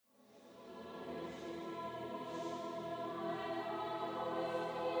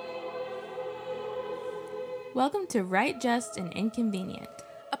Welcome to Right, Just, and Inconvenient,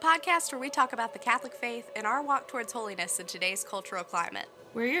 a podcast where we talk about the Catholic faith and our walk towards holiness in today's cultural climate.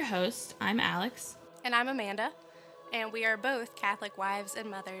 We're your hosts. I'm Alex. And I'm Amanda. And we are both Catholic wives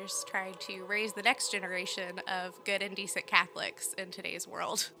and mothers trying to raise the next generation of good and decent Catholics in today's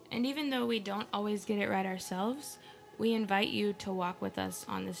world. And even though we don't always get it right ourselves, we invite you to walk with us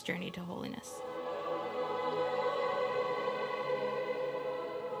on this journey to holiness.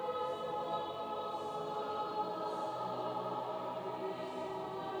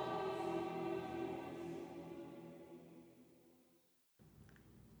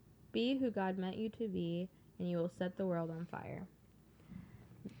 Be who God meant you to be, and you will set the world on fire.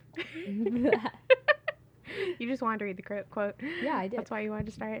 You just wanted to read the quote? Yeah, I did. That's why you wanted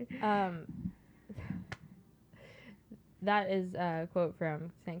to start? That is a quote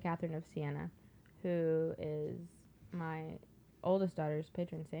from St. Catherine of Siena, who is my oldest daughter's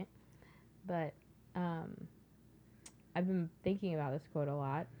patron saint. But I've been thinking about this quote a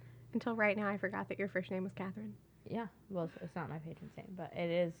lot. Until right now, I forgot that your first name was Catherine. Yeah, well, it's not my patron saint, but it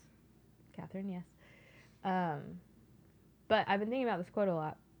is Catherine, yes. But I've been thinking about this quote a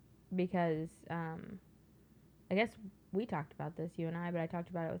lot because I guess we talked about this, you and I, but I talked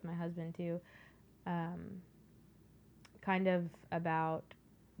about it with my husband too. Kind of about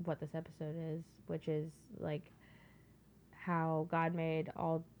what this episode is, which is like how God made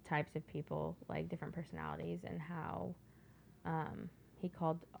all types of people, like different personalities, and how he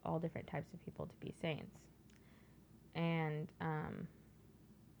called all different types of people to be saints. And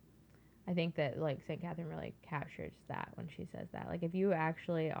I think that, like, St. Catherine really captures that when she says that. Like, if you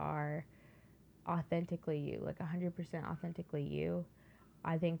actually are authentically you, like 100% authentically you,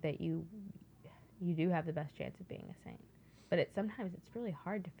 I think that you do have the best chance of being a saint. But sometimes it's really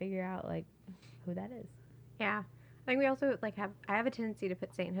hard to figure out, like, who that is. Yeah. I think we also, like, I have a tendency to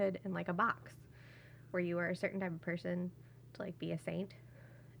put sainthood in, like, a box where you are a certain type of person to, like, be a saint.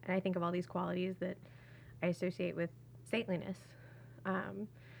 And I think of all these qualities that I associate with saintliness.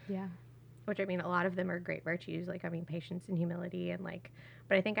 Yeah. Which, I mean, a lot of them are great virtues, like, I mean, patience and humility, and, like,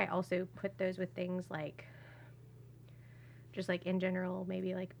 but I think I also put those with things like, just, like, in general,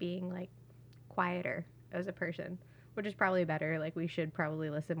 maybe, like, being, like, quieter as a person, which is probably better. Like, we should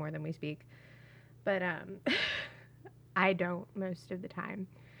probably listen more than we speak. But, I don't most of the time.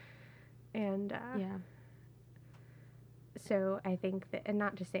 And, yeah. So I think that, and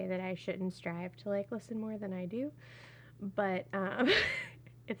not to say that I shouldn't strive to, like, listen more than I do, but,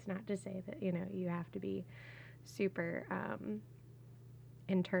 it's not to say that, you know, you have to be super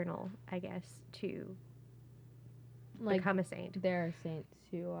internal, I guess, to become a saint. There are saints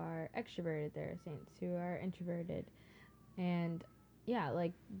who are extroverted. There are saints who are introverted. And, yeah,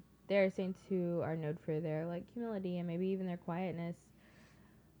 like, there are saints who are known for their, like, humility and maybe even their quietness.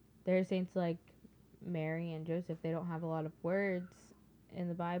 There are saints like Mary and Joseph. They don't have a lot of words in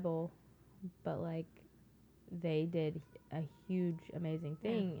the Bible, but, like, they did a huge, amazing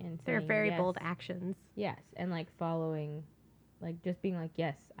thing. Yeah. And they're very yes, bold actions. Yes, and, like, following, like, just being like,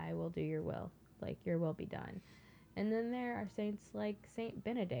 yes, I will do your will. Like, your will be done. And then there are saints like Saint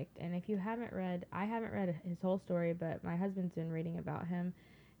Benedict. And if you haven't read, I haven't read his whole story, but my husband's been reading about him.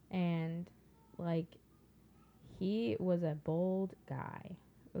 And, like, he was a bold guy,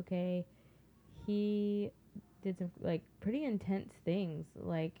 okay? He did some, like, pretty intense things,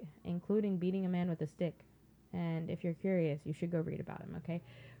 like, including beating a man with a stick. And if you're curious, you should go read about him, okay?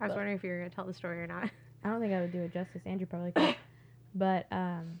 I was wondering if you were going to tell the story or not. I don't think I would do it justice. Andrew probably could. But,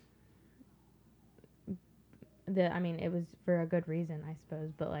 it was for a good reason, I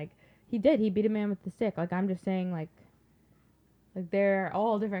suppose. But, like, he beat a man with the stick. Like, I'm just saying, like, there are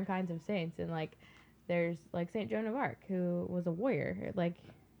all different kinds of saints. And, like, there's, like, Saint Joan of Arc, who was a warrior, like,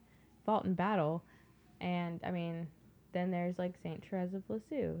 fought in battle. And, I mean, then there's, like, Saint Therese of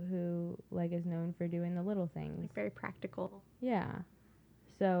Lisieux, who, like, is known for doing the little things. Like, very practical. Yeah.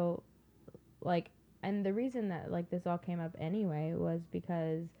 So, like, and the reason that, like, this all came up anyway was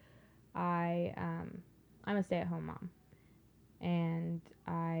because I'm a stay-at-home mom. And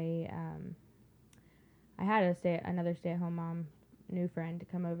I had another stay-at-home mom, new friend, to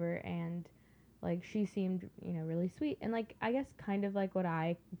come over, and, like, she seemed, you know, really sweet. And, like, I guess kind of like what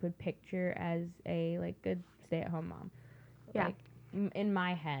I would picture as a, like, good stay-at-home mom. Yeah. Like, in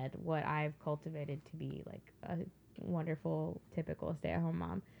my head, what I've cultivated to be, like, a wonderful, typical stay-at-home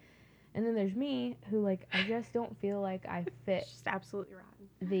mom. And then there's me, who, like, I just don't feel like I fit. Just absolutely rotten.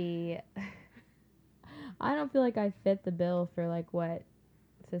 I don't feel like I fit the bill for, like, what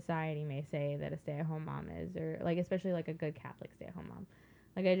society may say that a stay-at-home mom is, or, like, especially, like, a good Catholic stay-at-home mom.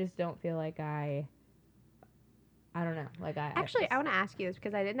 Like, I just don't feel like I don't know. Like, Actually, I want to ask you this,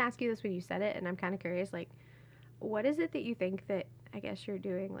 because I didn't ask you this when you said it, and I'm kind of curious, like, what is it that you think that I guess you're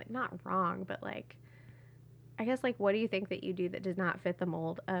doing, like, not wrong, but like, I guess, like, what do you think that you do that does not fit the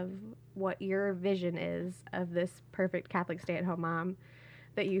mold of what your vision is of this perfect Catholic stay-at-home mom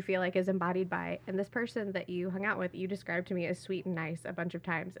that you feel like is embodied by? And this person that you hung out with, you described to me as sweet and nice a bunch of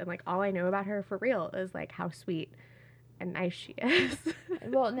times. And, like, all I know about her for real is, like, how sweet and nice she is.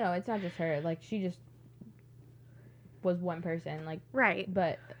 Well, no, it's not just her. Like, she just was one person. Like, Right.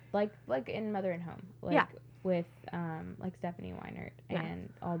 but like in Mother and Home, like Yeah. with like Stephanie Weinert Yeah.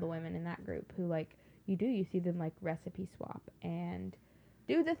 and all the women in that group who like you see them like recipe swap and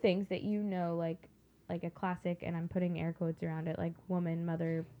do the things that like a classic, and I'm putting air quotes around it, like woman,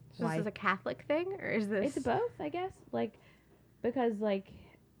 mother, So wife. this is a Catholic thing, or is this? It's both, I guess. Like, because like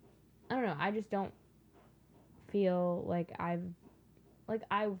I don't know, I just don't feel like I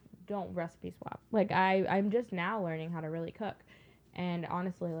don't recipe swap. Like I'm just now learning how to really cook. And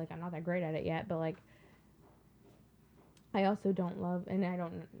honestly, like I'm not that great at it yet, but like I also don't love, and I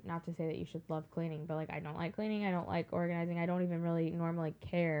don't, not to say that you should love cleaning, but like I don't like cleaning, I don't like organizing. I don't even really normally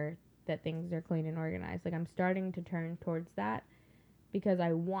care that things are clean and organized. Like I'm starting to turn towards that because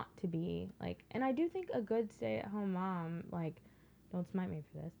I want to be like, and I do think a good stay-at-home mom, like, don't smite me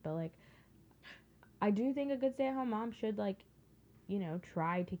for this, but like I do think a good stay-at-home mom should like, you know,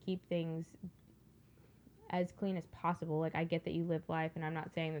 try to keep things as clean as possible. Like I get that you live life, and I'm not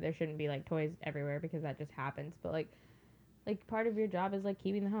saying that there shouldn't be like toys everywhere because that just happens, but like part of your job is like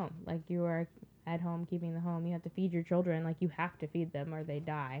keeping the home. Like you are at home keeping the home. You have to feed your children. Like you have to feed them or they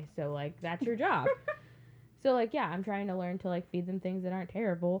die. So like that's your job. So like yeah, I'm trying to learn to like feed them things that aren't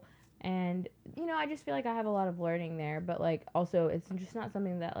terrible. And you know, I just feel like I have a lot of learning there, but like also it's just not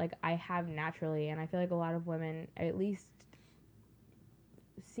something that like I have naturally, and I feel like a lot of women at least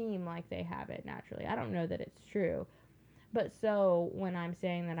seem like they have it naturally. I don't know that it's true. But so when I'm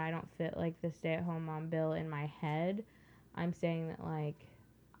saying that I don't fit like the stay-at-home mom bill in my head, I'm saying that like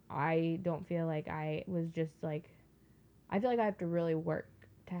I don't feel like I was just like, I feel like I have to really work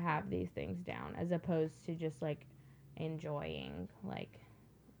to have these things down as opposed to just like enjoying like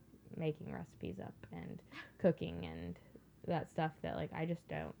making recipes up and cooking and that stuff that like I just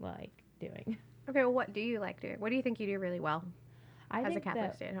don't like doing. Okay, well, what do you like doing? What do you think you do really well I as a think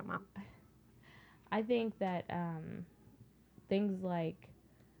Catholic that stay-at-home mom? I think that things like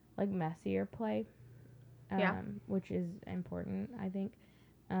messier play, Yeah. which is important, I think.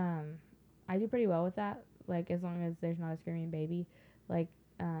 I do pretty well with that, like as long as there's not a screaming baby. Like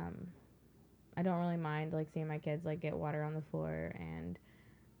I don't really mind like seeing my kids like get water on the floor and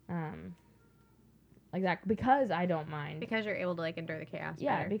like that, because I don't mind. Because you're able to like endure the chaos.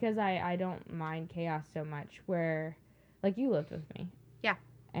 Yeah, better. because I don't mind chaos so much, where like you lived with me. Yeah.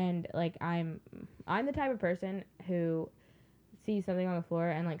 And like I'm the type of person who sees something on the floor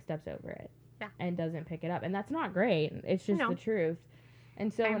and like steps over it. Yeah. And doesn't pick it up. And that's not great. It's just No. the truth.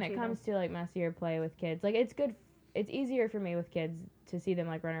 And so I'm when it too, comes to like messier play with kids, like it's good, it's easier for me with kids to see them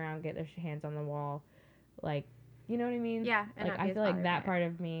like run around, get their hands on the wall, like, you know what I mean? Yeah. And Like I feel like that part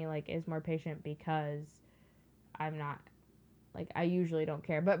of me like is more patient because I'm not, like I usually don't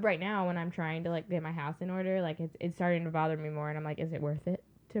care. But right now when I'm trying to like get my house in order, like it's starting to bother me more, and I'm like, is it worth it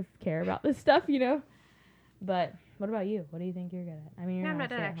to care about this stuff, you know? But what about you? What do you think you're good at? I mean, you're No, I'm not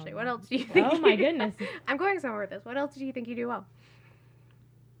not done stay-at-home actually. mom. What else do you think? Oh my goodness. I'm going somewhere with this. What else do you think you do well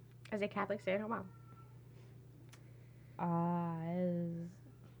as a Catholic stay-at-home mom?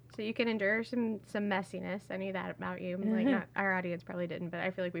 So you can endure some messiness. I knew that about you. Like, not, our audience probably didn't, but I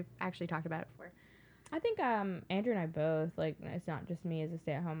feel like we've actually talked about it before. I think Andrew and I both, like, it's not just me as a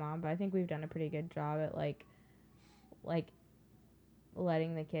stay-at-home mom, but I think we've done a pretty good job at like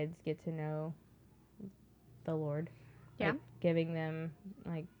letting the kids get to know the Lord. Yeah. Like, giving them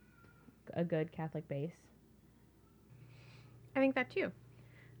like a good Catholic base. I think that too.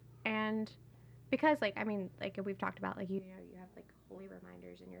 And because, like, I mean, like we've talked about, like, you know, you have like holy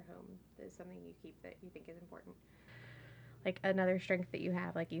reminders in your home. That's something you keep that you think is important. Like another strength that you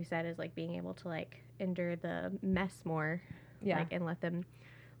have, like you said, is like being able to like endure the mess more. Yeah. Like, and let them,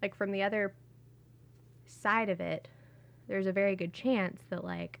 like, from the other side of it, there's a very good chance that,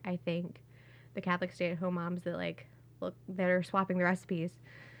 like, I think the Catholic stay-at-home moms that like look that are swapping the recipes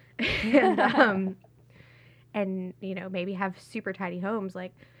and you know, maybe have super tidy homes,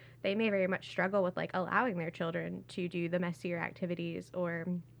 like they may very much struggle with like allowing their children to do the messier activities, or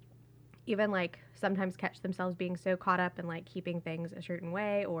even like sometimes catch themselves being so caught up in like keeping things a certain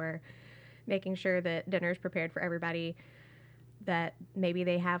way or making sure that dinner's prepared for everybody, that maybe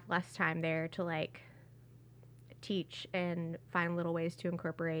they have less time there to like teach and find little ways to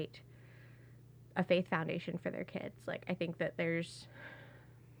incorporate a faith foundation for their kids. Like, I think that there's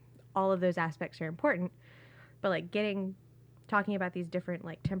all of those aspects are important, But like talking about these different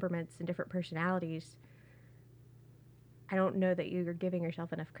like temperaments and different personalities, I don't know that you're giving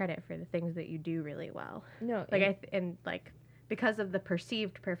yourself enough credit for the things that you do really well. No, Like and like because of the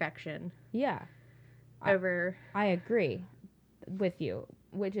perceived perfection. Yeah. Over. I agree with you,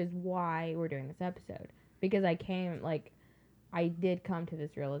 which is why we're doing this episode, because I did come to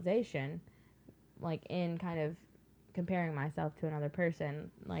this realization, like in kind of comparing myself to another person,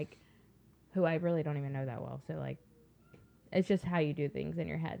 like who I really don't even know that well. So like, it's just how you do things in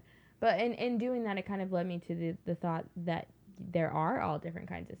your head. But in doing that, it kind of led me to the thought that there are all different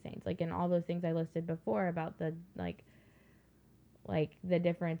kinds of saints. Like in all those things I listed before about the like the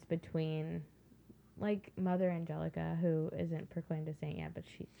difference between like Mother Angelica, who isn't proclaimed a saint yet, but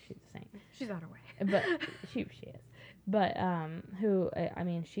she's a saint. She's on her way. But she is. But who I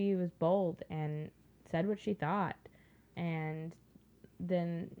mean, she was bold and said what she thought, and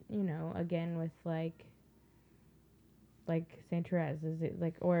then again with like Saint Therese, is it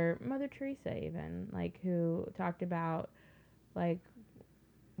like, or Mother Teresa even, like, who talked about like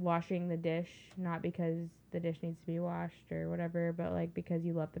washing the dish not because the dish needs to be washed or whatever, but like because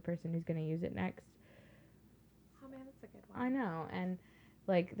you love the person who's going to use it next. Oh man, that's a good one. I know. And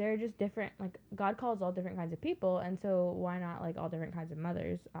like they're just different, like God calls all different kinds of people, and so why not like all different kinds of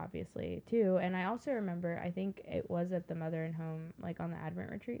mothers, obviously, too. And I also remember, I think it was at the Mother and Home, like on the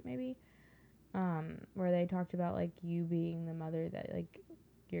Advent retreat maybe, where they talked about like you being the mother that like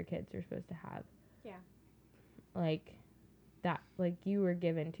your kids are supposed to have. Yeah. Like that, like you were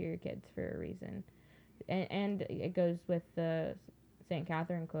given to your kids for a reason. And it goes with the St.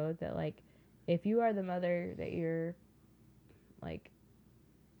 Catherine quote that like if you are the mother that you're like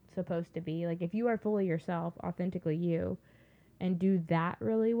supposed to be, like if you are fully yourself, authentically you, and do that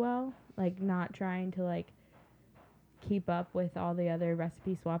really well, like not trying to like keep up with all the other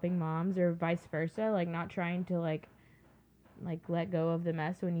recipe swapping moms or vice versa, like not trying to like let go of the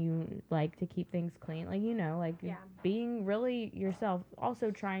mess when you like to keep things clean, like like yeah. being really yourself, also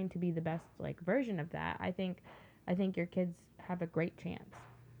trying to be the best like version of that. I think your kids have a great chance.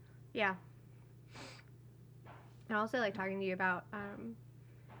 Yeah. I also like talking to you about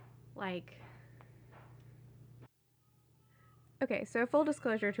like, okay, so full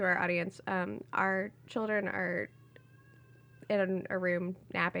disclosure to our audience, our children are in a room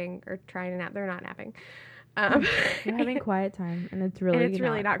napping or trying to nap. They're not napping. We're having quiet time, and it's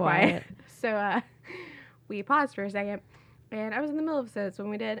really not quiet. So we paused for a second, and I was in the middle of this when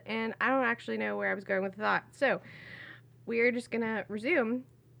we did, and I don't actually know where I was going with the thought. So we're just going to resume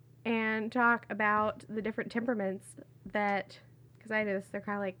and talk about the different temperaments that, because I noticed they're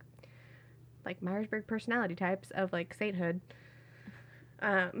kind of like Myers-Briggs personality types of like sainthood.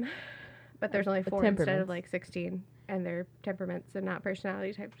 But there's only 4 instead of like 16, and they're temperaments and not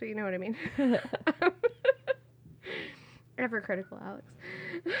personality types, so you know what I mean. Ever critical, Alex.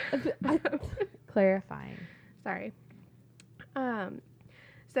 Clarifying. Sorry.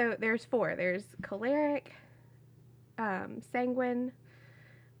 So there's 4. There's choleric, sanguine,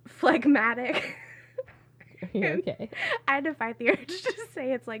 phlegmatic. Okay. I had to fight the urge to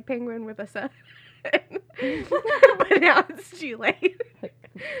say it's like penguin with a sun. But now it's too late.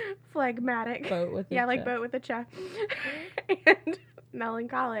 Phlegmatic. Boat with yeah, like boat with a cha. And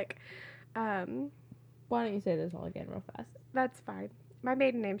melancholic. Why don't you say this all again real fast? That's fine. My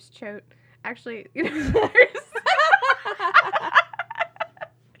maiden name's Choate. Actually,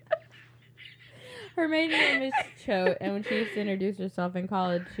 her maiden name is Choate, and when she used to introduce herself in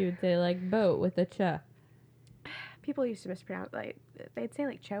college, she would say like boat with a cha. People used to mispronounce, like they'd say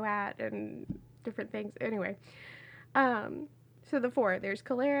like Choat and different things. Anyway, so the 4, there's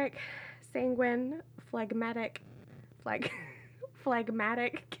choleric, sanguine, phlegmatic,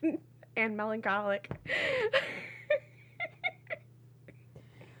 and melancholic.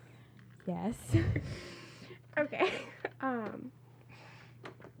 Yes. Okay.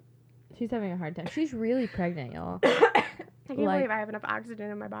 She's having a hard time. She's really pregnant, y'all. I can't believe I have enough oxygen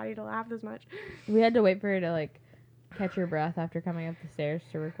in my body to laugh this much. We had to wait for her to like catch her breath after coming up the stairs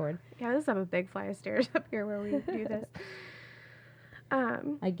to record. Yeah, this is a big flight of stairs up here where we do this.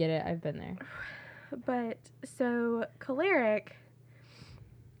 I get it. I've been there. But so choleric,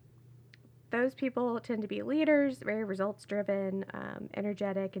 those people tend to be leaders, very results driven,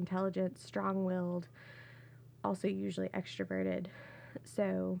 energetic, intelligent, strong-willed, also usually extroverted.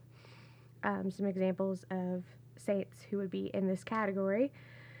 So some examples of saints who would be in this category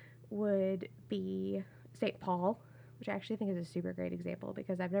would be St. Paul, which I actually think is a super great example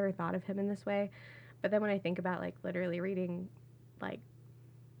because I've never thought of him in this way. But then when I think about like literally reading like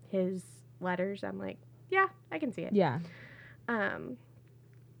his letters, I'm like, yeah, I can see it. Yeah.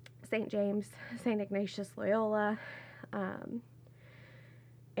 St. James, St. Ignatius Loyola,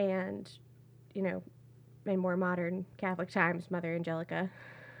 and, you know, in more modern Catholic times, Mother Angelica.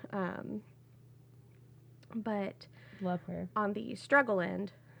 But Love her. on the struggle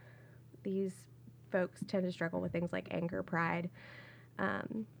end, these folks tend to struggle with things like anger, pride,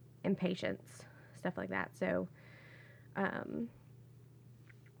 impatience, stuff like that. So,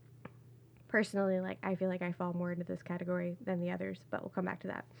 personally, like, I feel like I fall more into this category than the others, but we'll come back to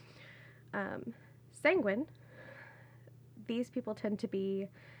that. Sanguine, these people tend to be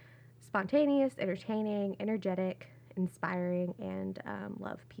spontaneous, entertaining, energetic, inspiring, and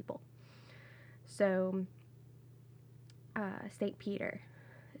love people. So, St. Peter,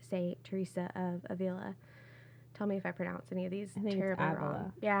 St. Teresa of Avila. Tell me if I pronounce any of these I think terribly it's Avila.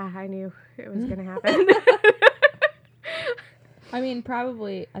 wrong. Yeah, I knew it was going to happen. I mean,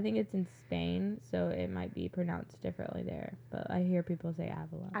 probably, I think it's in Spain, so it might be pronounced differently there. But I hear people say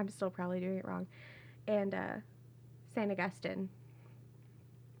Avila. I'm still probably doing it wrong. And St. Augustine.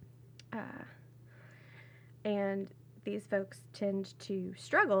 And these folks tend to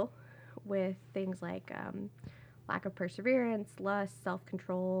struggle with things like lack of perseverance, lust,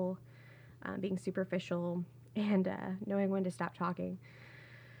 self-control, being superficial, and knowing when to stop talking.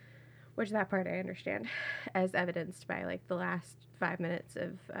 Which that part I understand, as evidenced by like the last 5 minutes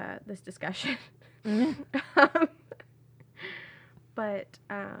of this discussion. But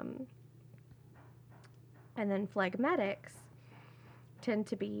and then phlegmatics tend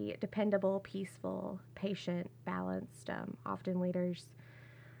to be dependable, peaceful, patient, balanced, often leaders.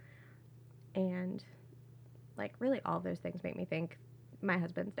 And like really all of those things make me think my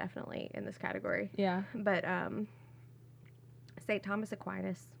husband's definitely in this category. Yeah. But St. Thomas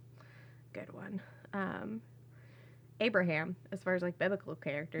Aquinas, good one. Abraham, as far as like biblical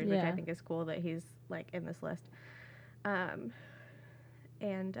characters, which I think is cool that he's like in this list. And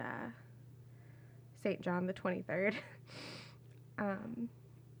St. John the 23rd,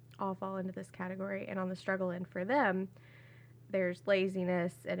 all fall into this category. And on the struggle end for them, there's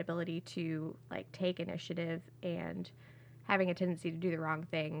laziness and ability to like take initiative and having a tendency to do the wrong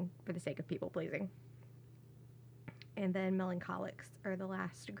thing for the sake of people pleasing. And then melancholics are the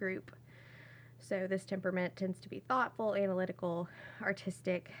last group. So this temperament tends to be thoughtful, analytical,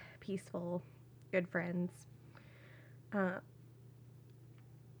 artistic, peaceful, good friends.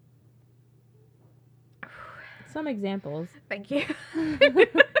 Some examples. Thank you.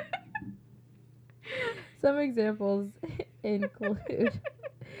 Some examples include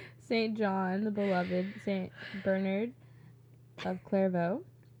St. John the Beloved, St. Bernard of Clairvaux,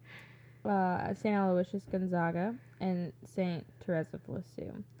 St. Aloysius Gonzaga, and St. Therese of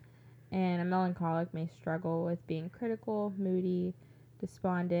Lisieux. And a melancholic may struggle with being critical, moody,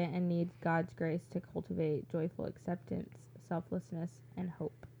 despondent, and needs God's grace to cultivate joyful acceptance, selflessness, and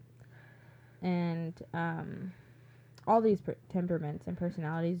hope. And all these temperaments and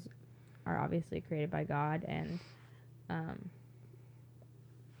personalities are obviously created by God and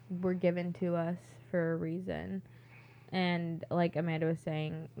were given to us for a reason. And like Amanda was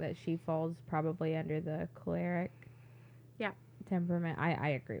saying, that she falls probably under the choleric temperament. I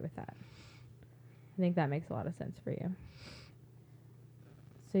agree with that. I think that makes a lot of sense for you.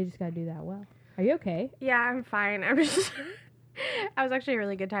 So you just gotta do that well. Are you okay? Yeah, I'm fine. I'm just... I was actually a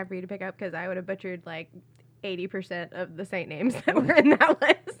really good time for you to pick up because I would have butchered like 80% of the saint names that were in that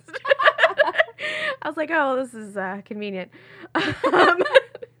list. I was like, oh, this is convenient.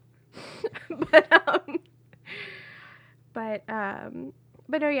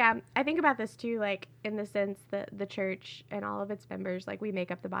 But no, yeah, I think about this too, like in the sense that the church and all of its members, like we make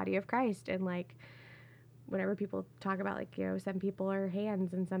up the body of Christ. And like whenever people talk about like, you know, some people are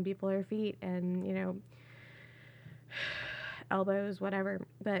hands and some people are feet and, you know, elbows, whatever.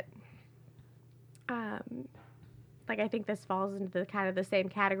 But like I think this falls into the kind of the same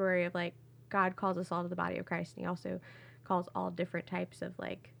category of like God calls us all to the body of Christ, and he also calls all different types of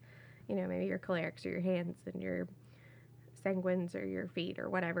like, you know, maybe your cholerics or your hands and your sanguines or your feet or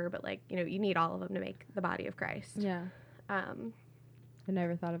whatever, but like, you know, you need all of them to make the body of Christ. Yeah. I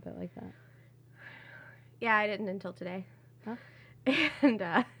never thought of it like that. Yeah, I didn't until today. Huh? And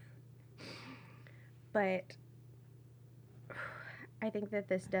but I think that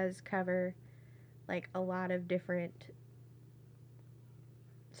this does cover like a lot of different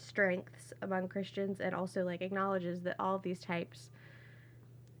strengths among Christians, and also like acknowledges that all of these types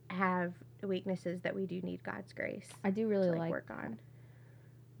have weaknesses that we do need God's grace. I do really to, like work on.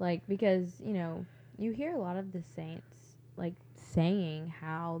 Like, because, you know, you hear a lot of the saints like saying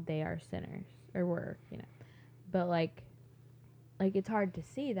how they are sinners or were, you know. But like it's hard to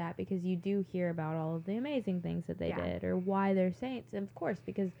see that because you do hear about all of the amazing things that they did or why they're saints. And of course,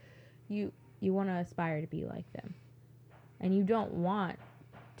 because you want to aspire to be like them. And you don't want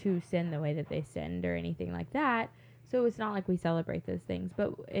to sin the way that they sinned or anything like that. So it's not like we celebrate those things,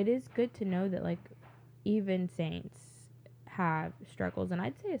 but it is good to know that like even saints have struggles, and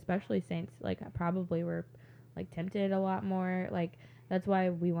I'd say especially saints like probably were like tempted a lot more. Like that's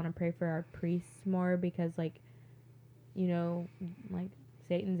why we want to pray for our priests more, because like, you know, like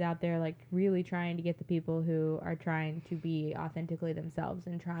Satan's out there like really trying to get the people who are trying to be authentically themselves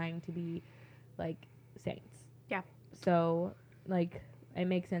and trying to be like saints. Yeah. So like it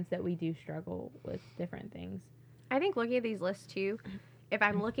makes sense that we do struggle with different things. I think looking at these lists too, if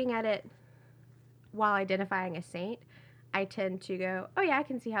I'm looking at it while identifying a saint, I tend to go, oh yeah, I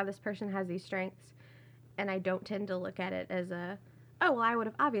can see how this person has these strengths. And I don't tend to look at it as a, oh, well, I would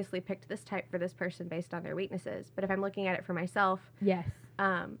have obviously picked this type for this person based on their weaknesses. But if I'm looking at it for myself, Yes.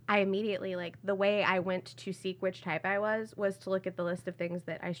 I immediately, like, the way I went to seek which type I was to look at the list of things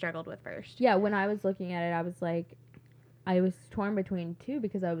that I struggled with first. Yeah, when I was looking at it, I was like, I was torn between two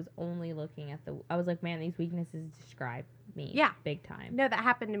because I was only looking at I was like, man, these weaknesses describe me. Yeah. Big time. No, that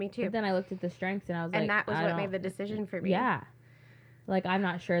happened to me too. But then I looked at the strengths and I was like, And that was I what don't- made the decision for me. Yeah. Like, I'm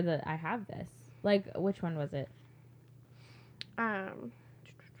not sure that I have this. Like, which one was it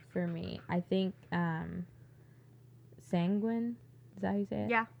for me? I think, sanguine. Is that how you say it?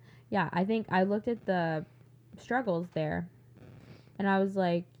 Yeah. Yeah, I think I looked at the struggles there and I was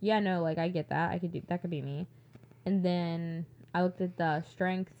like, yeah, no, like I get that. That could be me. And then I looked at the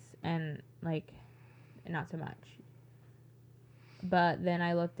strengths and like not so much. But then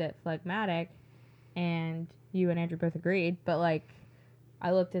I looked at phlegmatic and you and Andrew both agreed, but like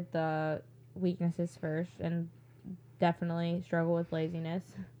I looked at the weaknesses first and definitely struggle with laziness.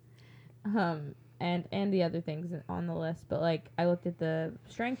 And the other things on the list, but like I looked at the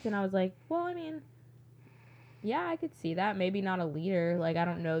strengths and I was like, well, I mean, yeah, I could see that. Maybe not a leader. Like I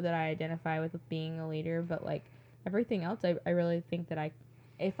don't know that I identify with being a leader, but like everything else, I really think that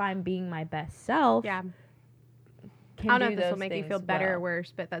if I'm being my best self, Yeah. can I don't know do if this will those make you things feel better well. or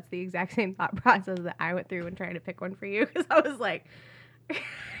worse, but that's the exact same thought process that I went through when trying to pick one for you. Because I was like,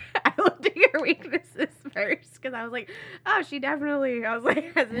 I looked at your weaknesses first because I was like, oh, she definitely, I was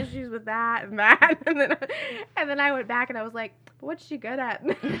like, has issues with that and that. And then I went back and I was like, what's she good at?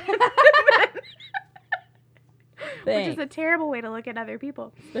 Which is a terrible way to look at other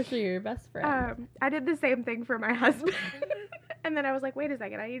people. Especially your best friend. I did the same thing for my husband. And then I was like, wait a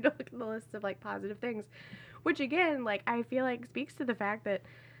second, I need to look at the list of like positive things. Which again, like I feel like speaks to the fact that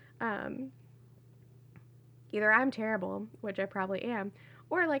either I'm terrible, which I probably am,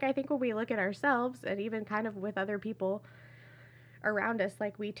 or like I think when we look at ourselves and even kind of with other people around us,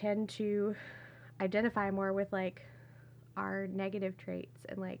 like we tend to identify more with like our negative traits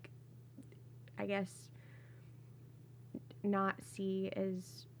and like I guess not see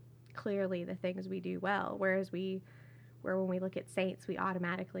as clearly the things we do well, where when we look at saints we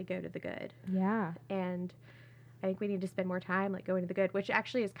automatically go to the good. Yeah. And I think we need to spend more time like going to the good, which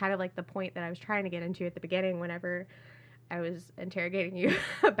actually is kind of like the point that I was trying to get into at the beginning whenever I was interrogating you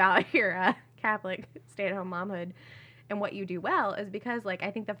about your Catholic stay-at-home momhood and what you do well, is because like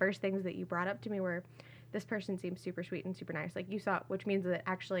I think the first things that you brought up to me were, this person seems super sweet and super nice. Like you saw, which means that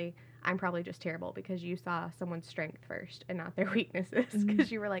actually I'm probably just terrible because you saw someone's strength first and not their weaknesses,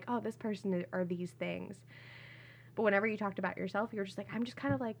 because you were like, oh, this person are these things. But whenever you talked about yourself, you were just like, I'm just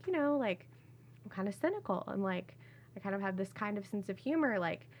kind of like, you know, like I'm kind of cynical and like I kind of have this kind of sense of humor,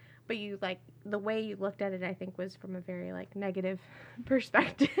 like, but you like the way you looked at it, I think was from a very like negative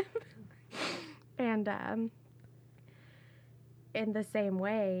perspective. And in the same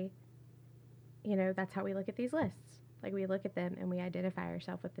way, you know, that's how we look at these lists. Like we look at them and we identify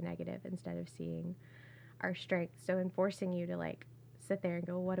ourselves with the negative instead of seeing our strengths. So in forcing you to like sit there and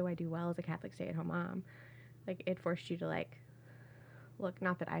go, what do I do well as a Catholic stay-at-home mom? Like it forced you to like, look,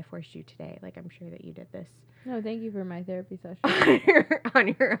 not that I forced you today. Like I'm sure that you did this No, thank you for my therapy session.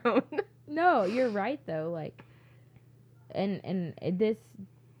 on your own. No, you're right though. Like, and this,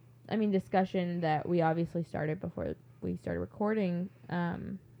 I mean, discussion that we obviously started before we started recording,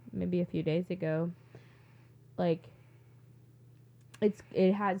 maybe a few days ago. Like,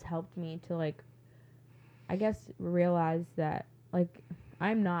 it has helped me to like, I guess realize that like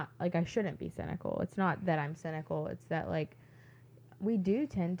I'm not like I shouldn't be cynical. It's not that I'm cynical. It's that like we do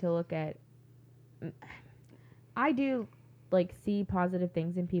tend to look at. I do like see positive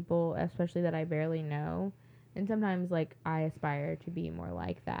things in people, especially that I barely know. And sometimes like I aspire to be more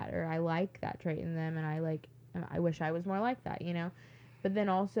like that, or I like that trait in them, and I wish I was more like that, you know. But then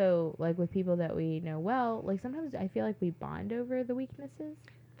also like with people that we know well, like sometimes I feel like we bond over the weaknesses.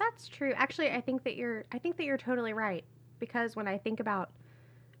 That's true. Actually, I think that you're totally right, because when I think about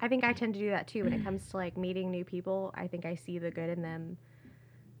I think I tend to do that too when it comes to like meeting new people. I think I see the good in them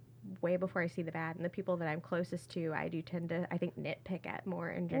way before I see the bad. And the people that I'm closest to, I do tend to, I think, nitpick at more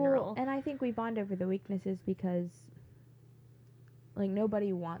in general. Well, and I think we bond over the weaknesses because, like,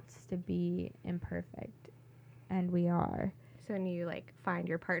 nobody wants to be imperfect, and we are. So when you like find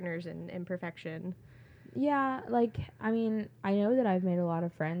your partners in imperfection. Yeah, like, I mean, I know that I've made a lot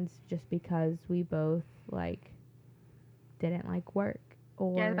of friends just because we both, like, didn't like work.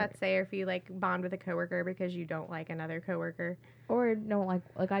 Or, Yeah, I was about to say, if you like bond with a coworker because you don't like another coworker. or don't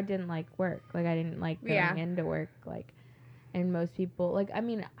like, I didn't like work. Like, I didn't like going Yeah. into work. Like, and most people, like, I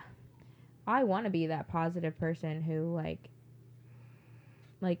mean, I want to be that positive person who, like,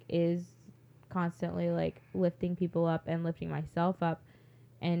 is constantly, like, lifting people up and lifting myself up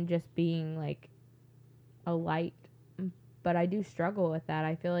and just being, like, a light. But I do struggle with that.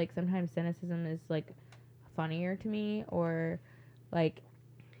 I feel like sometimes cynicism is, like, funnier to me, or, like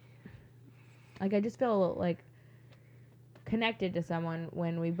I just feel, like, connected to someone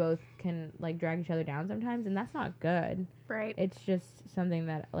when we both can, like, drag each other down sometimes, and that's not good. Right. It's just something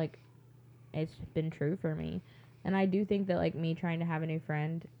that, like, it's been true for me. And I do think that, like, me trying to have a new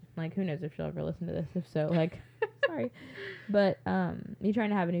friend, like, who knows if she'll ever listen to this. If so, like, sorry. But me trying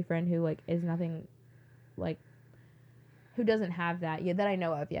to have a new friend who, like, is nothing, like, who doesn't have that yet, that I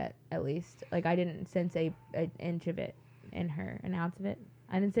know of yet, at least. Like, I didn't sense an inch of it in her, an ounce of it.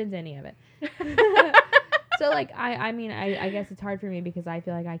 I didn't sense any of it. So, like, I mean, I guess it's hard for me because I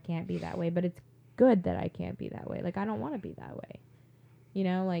feel like I can't be that way, but it's good that I can't be that way. Like, I don't want to be that way. You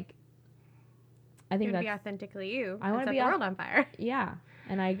know, like, I think You that's... be authentically you. I want to set be the world on fire. Yeah.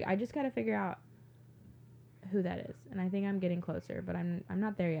 And I just got to figure out who that is. And I think I'm getting closer, but I'm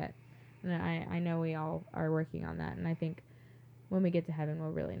not there yet. And I know we all are working on that. And I think when we get to heaven,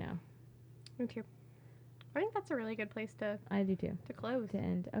 we'll really know. Me too. I think that's a really good place to I do too. close. To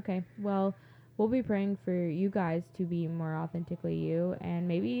end. Okay. Well, we'll be praying for you guys to be more authentically you, and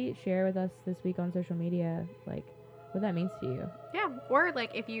maybe share with us this week on social media, like, what that means to you. Yeah. Or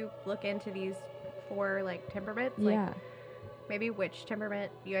like if you look into these 4 like temperaments, like Yeah. maybe which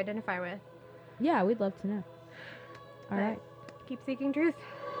temperament you identify with. Yeah, we'd love to know. All But right. Keep seeking truth.